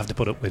something they have to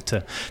put up with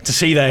to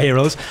see their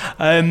heroes.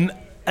 And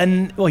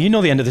you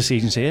know the end of the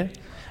season's here.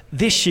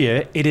 This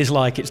year, it is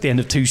like it's the end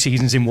of 2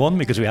 seasons in one,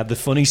 because we had the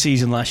funny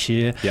season last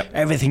year,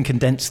 everything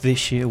condensed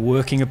this year,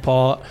 working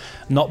apart,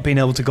 not being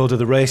able to go to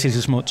the races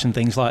as much and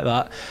things like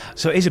that.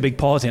 So it is a big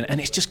party,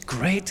 and it's just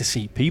great to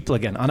see people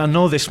again. And I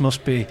know this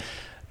must be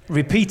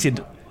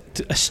repeated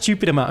to a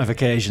stupid amount of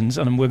occasions,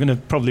 and we're going to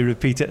probably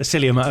repeat it a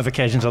silly amount of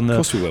occasions on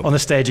the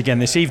stage again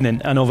this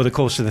evening and over the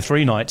course of the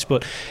 3 nights.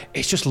 But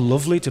it's just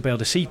lovely to be able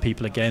to see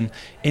people again,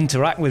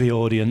 interact with the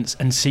audience,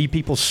 and see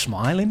people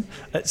smiling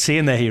at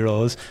seeing their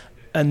heroes.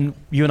 And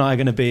you and I are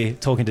going to be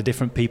talking to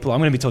different people. I'm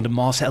going to be talking to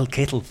Marcel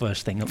Kittel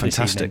first thing up this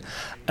evening.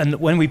 And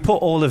when we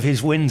put all of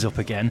his wins up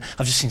again,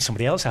 I've just seen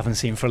somebody else I haven't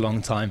seen for a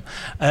long time.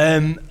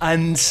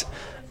 And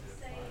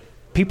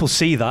people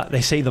see that, they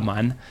see the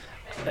man,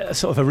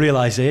 sort of a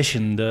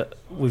realisation that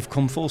we've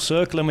come full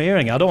circle and we're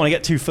hearing it. I don't want to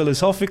get too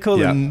philosophical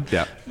we're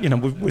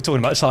talking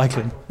about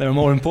cycling. There are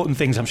more important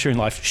things, I'm sure, in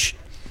life. Shh.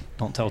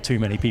 Don't tell too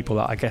many people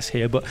that, I guess,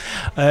 here. But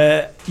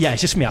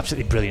it's just going to be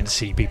absolutely brilliant to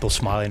see people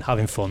smiling,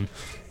 having fun.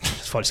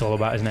 That's what it's all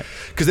about, isn't it?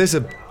 Because there's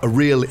a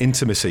real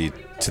intimacy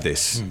to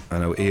this. I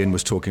know Ian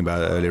was talking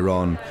about it earlier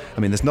on. I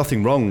mean, there's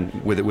nothing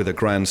wrong with it with a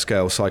grand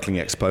scale cycling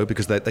expo,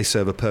 because they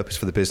serve a purpose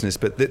for the business.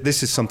 But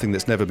this is something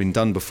that's never been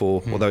done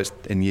before, although it's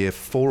in year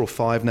 4 or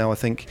 5 now, I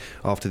think,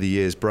 after the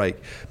year's break.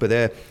 But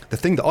the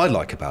thing that I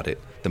like about it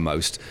the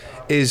most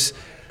is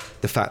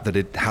the fact that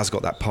it has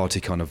got that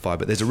party kind of vibe,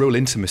 but there's a real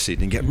intimacy,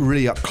 and you get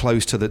really up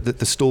close to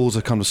the stalls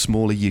are kind of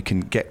smaller, you can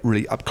get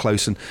really up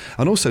close, and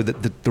also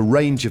the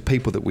range of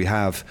people that we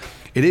have.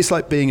 It is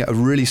like being at a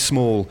really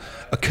small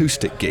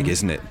acoustic gig,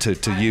 isn't it,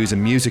 to use a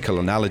musical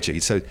analogy.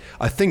 So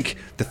I think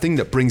the thing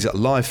that brings it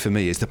alive for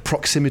me is the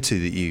proximity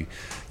that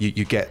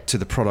you get to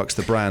the products,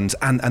 the brands,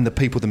 and the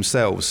people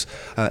themselves,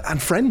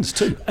 and friends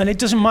too. And it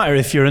doesn't matter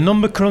if you're a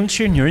number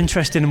cruncher and you're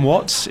interested in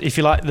watts, if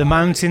you like the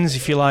mountains,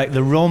 if you like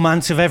the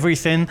romance of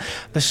everything,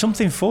 there's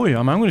something for you. I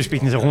mean, I'm going to be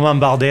speaking to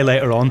Romain Bardet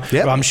later on,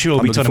 where I'm sure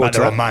we'll be talking about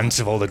the romance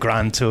of all the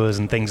grand tours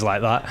and things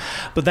like that.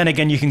 But then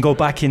again, you can go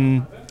back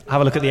in,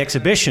 have a look at the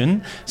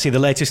exhibition, see the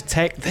latest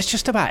tech. There's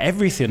just about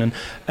everything,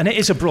 and it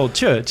is a broad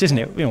church, isn't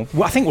it?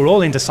 I think we're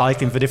all into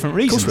cycling for different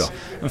reasons. Of course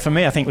we are. And for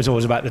me, I think it was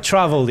always about the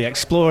travel, the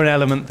exploring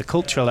element, the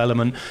cultural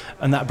element,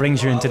 and that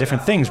brings you into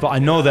different things. But I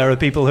know there are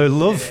people who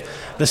love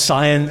the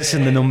science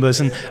and the numbers,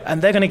 and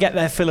they're going to get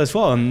their fill as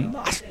well. And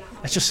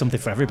it's just something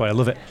for everybody. I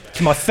love it.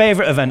 It's my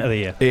favourite event of the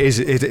year. It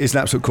is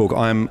an absolute cork.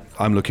 I'm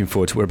looking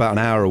forward to it. We're about an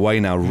hour away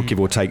now, give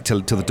or take,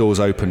 till the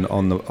doors open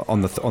on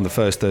the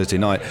first Thursday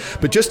night.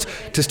 But just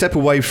to step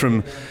away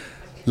from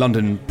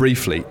London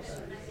briefly,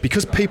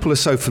 because people are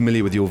so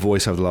familiar with your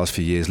voice over the last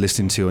few years,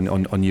 listening to you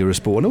on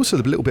Eurosport, and also a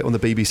little bit on the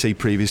BBC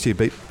previously,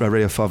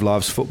 Radio 5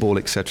 Live's football,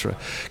 etc.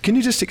 Can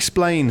you just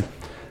explain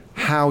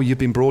how you've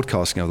been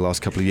broadcasting over the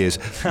last couple of years?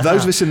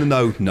 Those of us in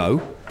the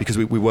know, because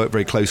we work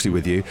very closely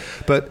with you.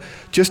 But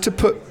just to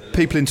put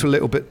people into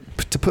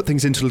put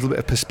things into a little bit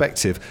of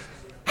perspective,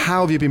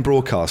 how have you been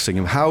broadcasting,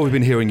 and how have we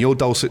been hearing your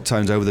dulcet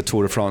tones over the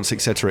Tour de France,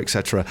 etc.,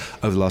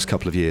 over the last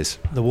couple of years?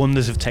 The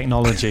wonders of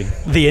technology,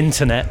 the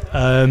internet.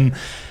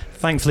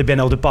 Thankfully been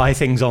able to buy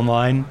things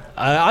online.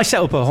 I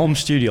set up a home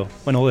studio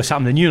when all this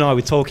happened, and you and I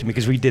were talking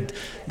because we did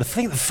the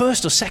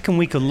first or second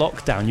week of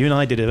lockdown. You and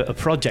I did a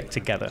project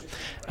together,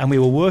 and we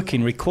were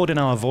recording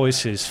our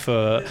voices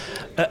for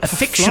a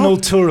fictional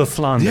tour of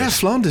Flanders. Yeah,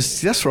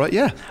 Flanders. That's right.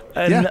 Yeah,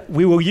 and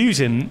we were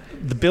using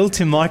the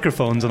built-in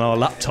microphones on our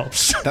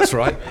laptops. That's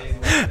right.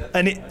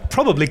 And it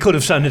probably could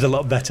have sounded a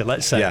lot better,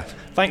 let's say. Yeah.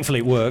 Thankfully,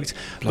 it worked.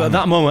 But at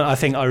that moment, I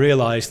think I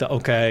realised that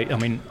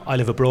I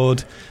live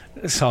abroad.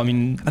 So, I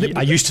mean,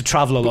 I used to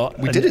travel a lot.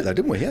 We did it though,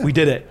 didn't we? Yeah. We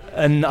did it.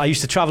 And I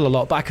used to travel a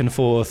lot back and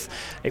forth.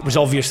 It was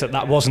obvious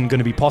that wasn't going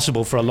to be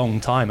possible for a long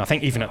time. I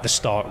think even at the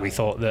start we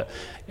thought that,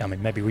 I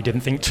mean, maybe we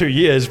didn't think 2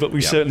 years, but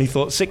we certainly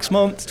thought 6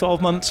 months,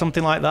 12 months,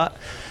 something like that.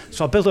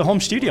 So I built a home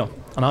studio,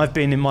 and I've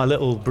been in my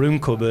little broom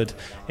cupboard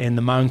in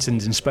the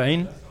mountains in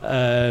Spain,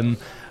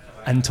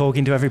 and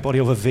talking to everybody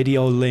over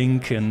video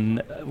link,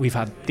 and we've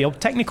had the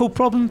odd technical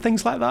problem,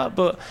 things like that,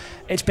 but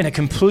it's been a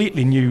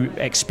completely new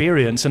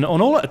experience, and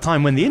all at a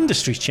time when the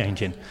industry's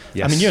changing.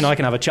 Yes. I mean, you and I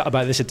can have a chat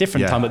about this at a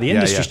different time, but the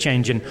industry's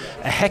changing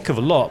a heck of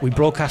a lot. We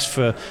broadcast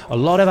for a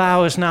lot of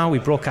hours now. We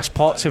broadcast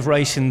parts of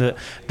racing that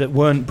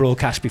weren't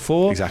broadcast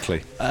before.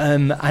 Exactly.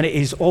 And it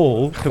is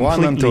all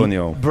completely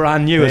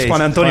brand new. As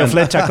Juan Antonio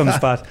Flecha comes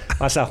past.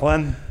 Pasa,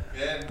 Juan.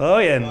 Todo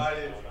bien.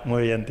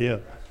 Muy bien,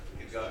 tío.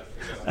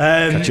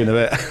 Catch you in a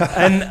bit.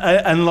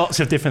 and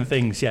lots of different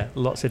things,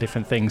 lots of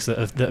different things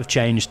that have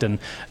changed, and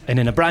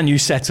in a brand new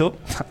setup.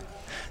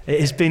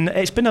 It's been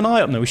an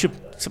eye opener. We should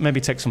maybe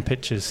take some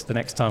pictures the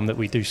next time that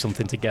we do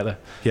something together.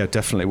 Yeah,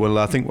 definitely. Well,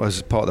 I think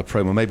as part of the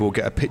promo, maybe we'll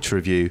get a picture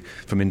of you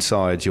from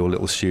inside your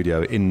little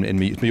studio in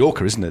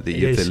Mallorca, isn't it? That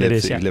you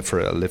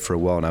live for a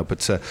while now.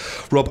 But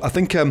Rob, I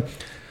think.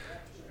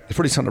 It's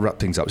probably time to wrap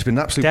things up. It's been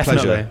an absolute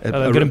pleasure.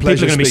 People are going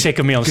to be sick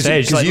of me on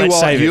stage. You're the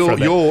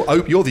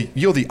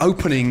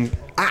opening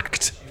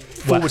act.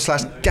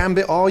 /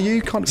 Gambit, are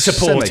you? Kind of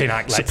supporting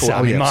act, let's say.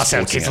 I mean,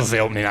 Marcel Kittle's the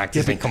opening act.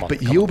 Come on.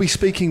 But you'll be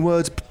speaking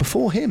words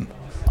before him.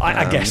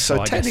 I guess so.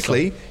 So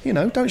technically,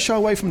 don't shy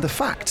away from the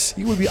facts.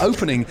 You will be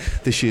opening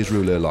this year's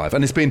Rouleur Live,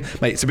 and it's been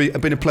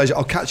a pleasure.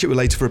 I'll catch you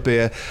later for a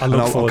beer,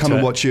 I'll come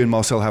and watch you and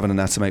Marcel have an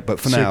anatomy.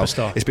 But for now,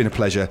 it's been a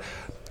pleasure.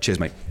 Cheers,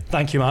 mate.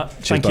 Thank you, Matt.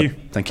 Cheers, bud.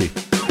 Thank you.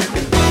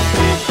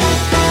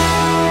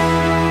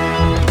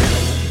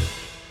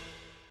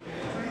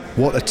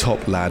 What a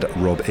top lad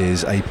Rob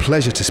is. A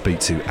pleasure to speak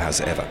to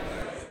as ever.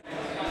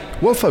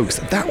 Well, folks,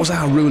 that was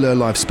our Rouleur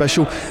Live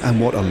special, and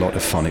what a lot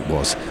of fun it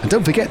was. And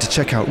don't forget to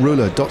check out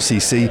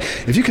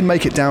rouleur.cc if you can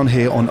make it down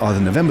here on either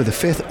November the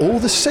 5th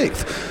or the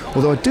 6th.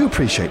 Although I do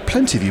appreciate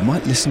plenty of you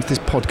might listen to this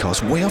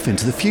podcast way off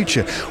into the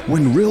future,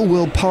 when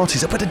real-world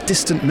parties are but a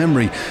distant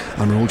memory,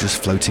 and we're all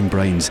just floating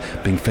brains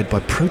being fed by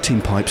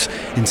protein pipes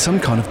in some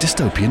kind of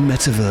dystopian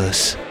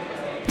metaverse.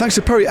 Thanks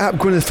to Perry App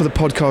Gwyneth for the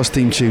podcast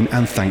theme tune,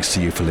 and thanks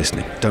to you for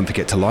listening. Don't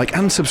forget to like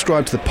and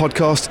subscribe to the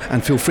podcast,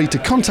 and feel free to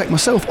contact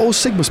myself or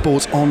Sigma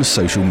Sports on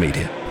social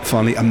media.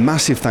 Finally, a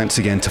massive thanks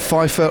again to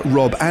Pfeiffer,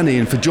 Rob and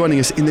Ian for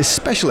joining us in this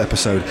special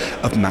episode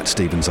of Matt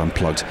Stevens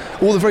Unplugged.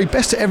 All the very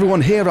best to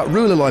everyone here at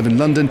Rouleur Live in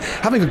London,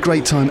 having a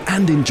great time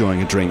and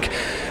enjoying a drink.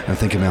 And I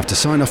think I'm going to have to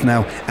sign off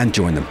now and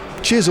join them.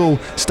 Cheers all,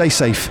 stay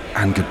safe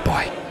and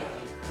goodbye.